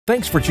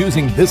Thanks for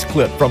choosing this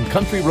clip from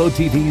Country Road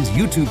TV's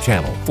YouTube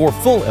channel. For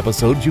full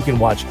episodes you can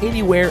watch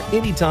anywhere,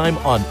 anytime,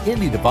 on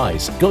any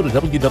device. Go to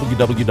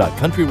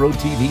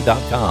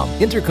www.countryroadtv.com.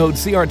 Enter code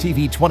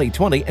CRTV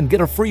 2020 and get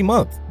a free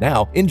month.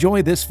 Now,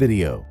 enjoy this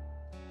video.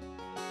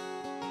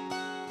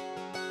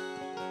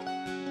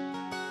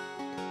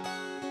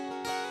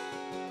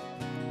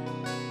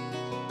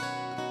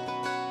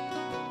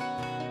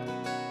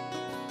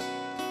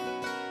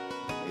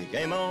 He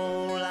came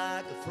on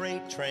like a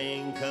freight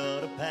train,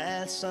 cut a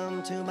path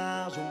some 2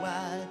 miles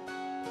wide.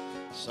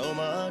 So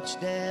much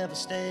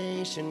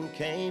devastation,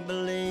 can't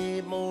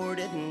believe more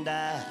didn't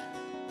die.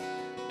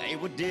 They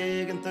were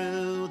digging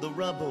through the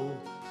rubble,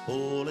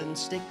 pulling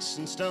sticks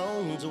and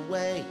stones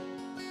away.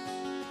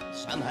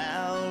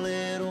 Somehow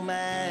little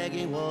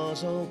Maggie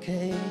was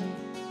okay.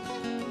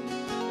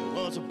 There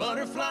was a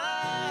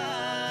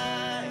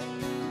butterfly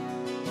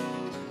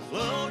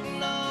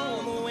floating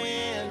on the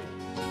wind,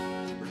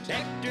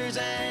 protectors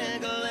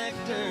and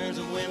collectors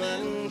of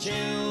women,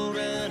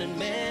 children, and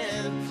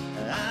men.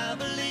 I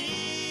believe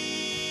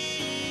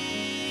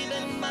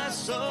in my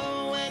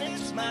soul when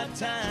it's my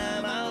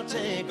time, I'll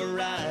take a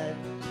ride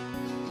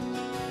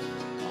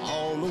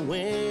on the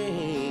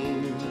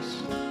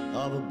wings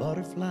of a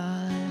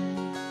butterfly.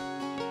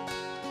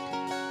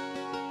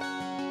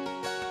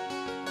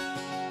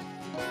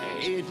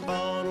 He'd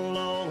fought a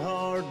long,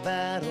 hard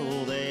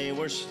battle, they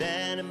were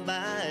standing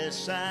by his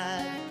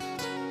side.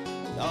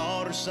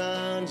 Daughters,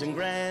 sons, and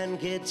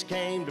grandkids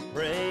came to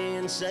pray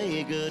and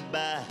say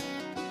goodbye.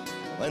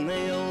 When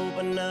they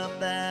opened up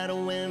that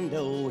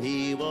window,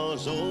 he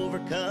was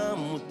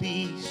overcome with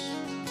peace.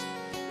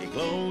 He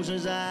closed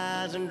his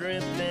eyes and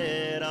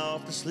drifted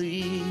off to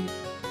sleep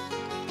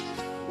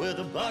with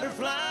a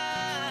butterfly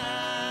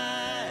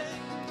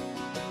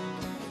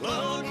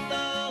floating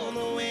on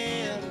the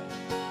wind,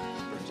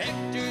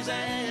 protectors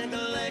and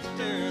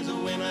collectors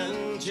of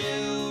women,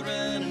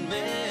 children, and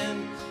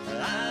men.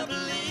 I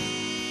believe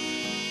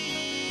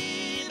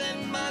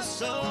in my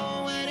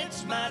soul when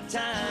it's my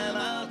time,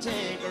 I'll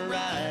take a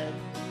ride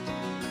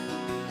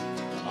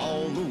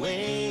on the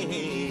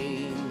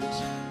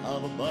wings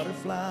of a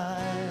butterfly.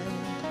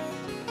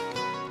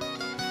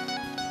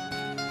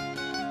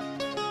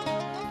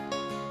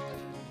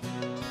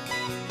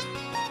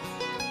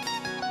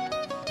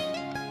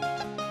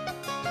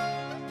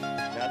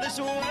 Now this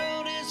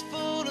world is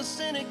full of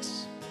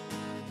cynics,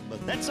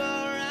 but that's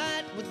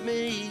alright with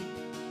me.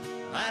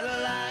 I'd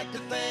like to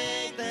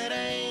think that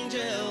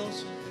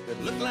angels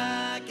could look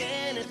like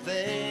anything.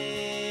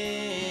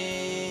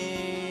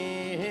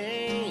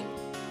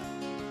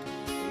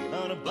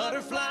 Even a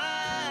butterfly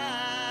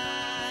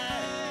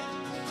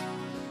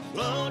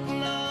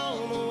floating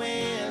on the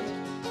wind,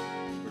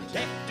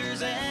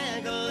 protectors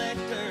and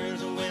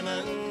collectors of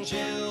women,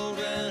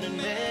 children, and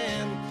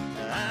men.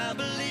 I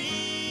believe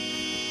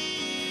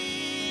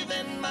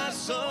in my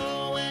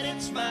soul when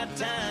it's my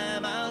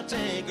time, I'll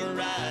take a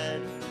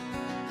ride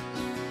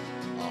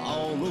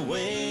on the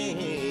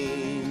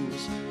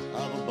wings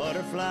of a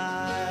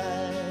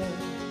butterfly.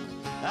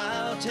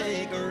 I'll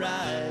take a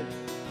ride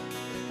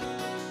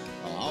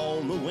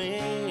on the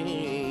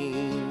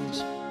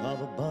wings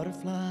of a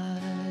butterfly.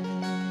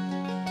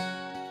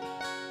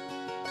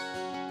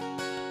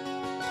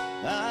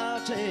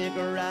 I'll take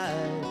a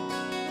ride.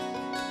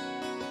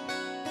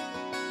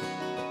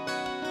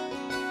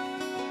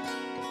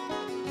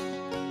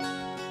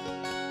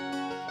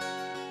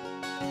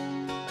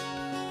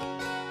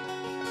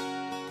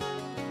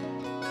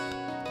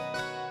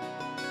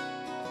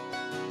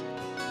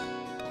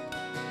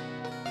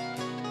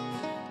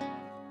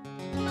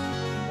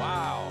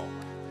 Wow.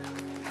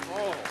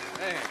 Oh,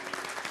 man.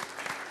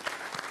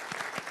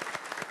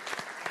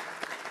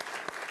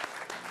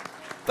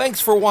 Thanks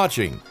for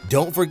watching.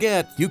 Don't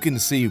forget, you can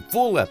see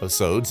full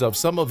episodes of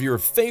some of your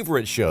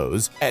favorite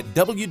shows at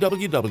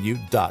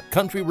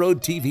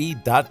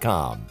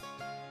www.countryroadtv.com.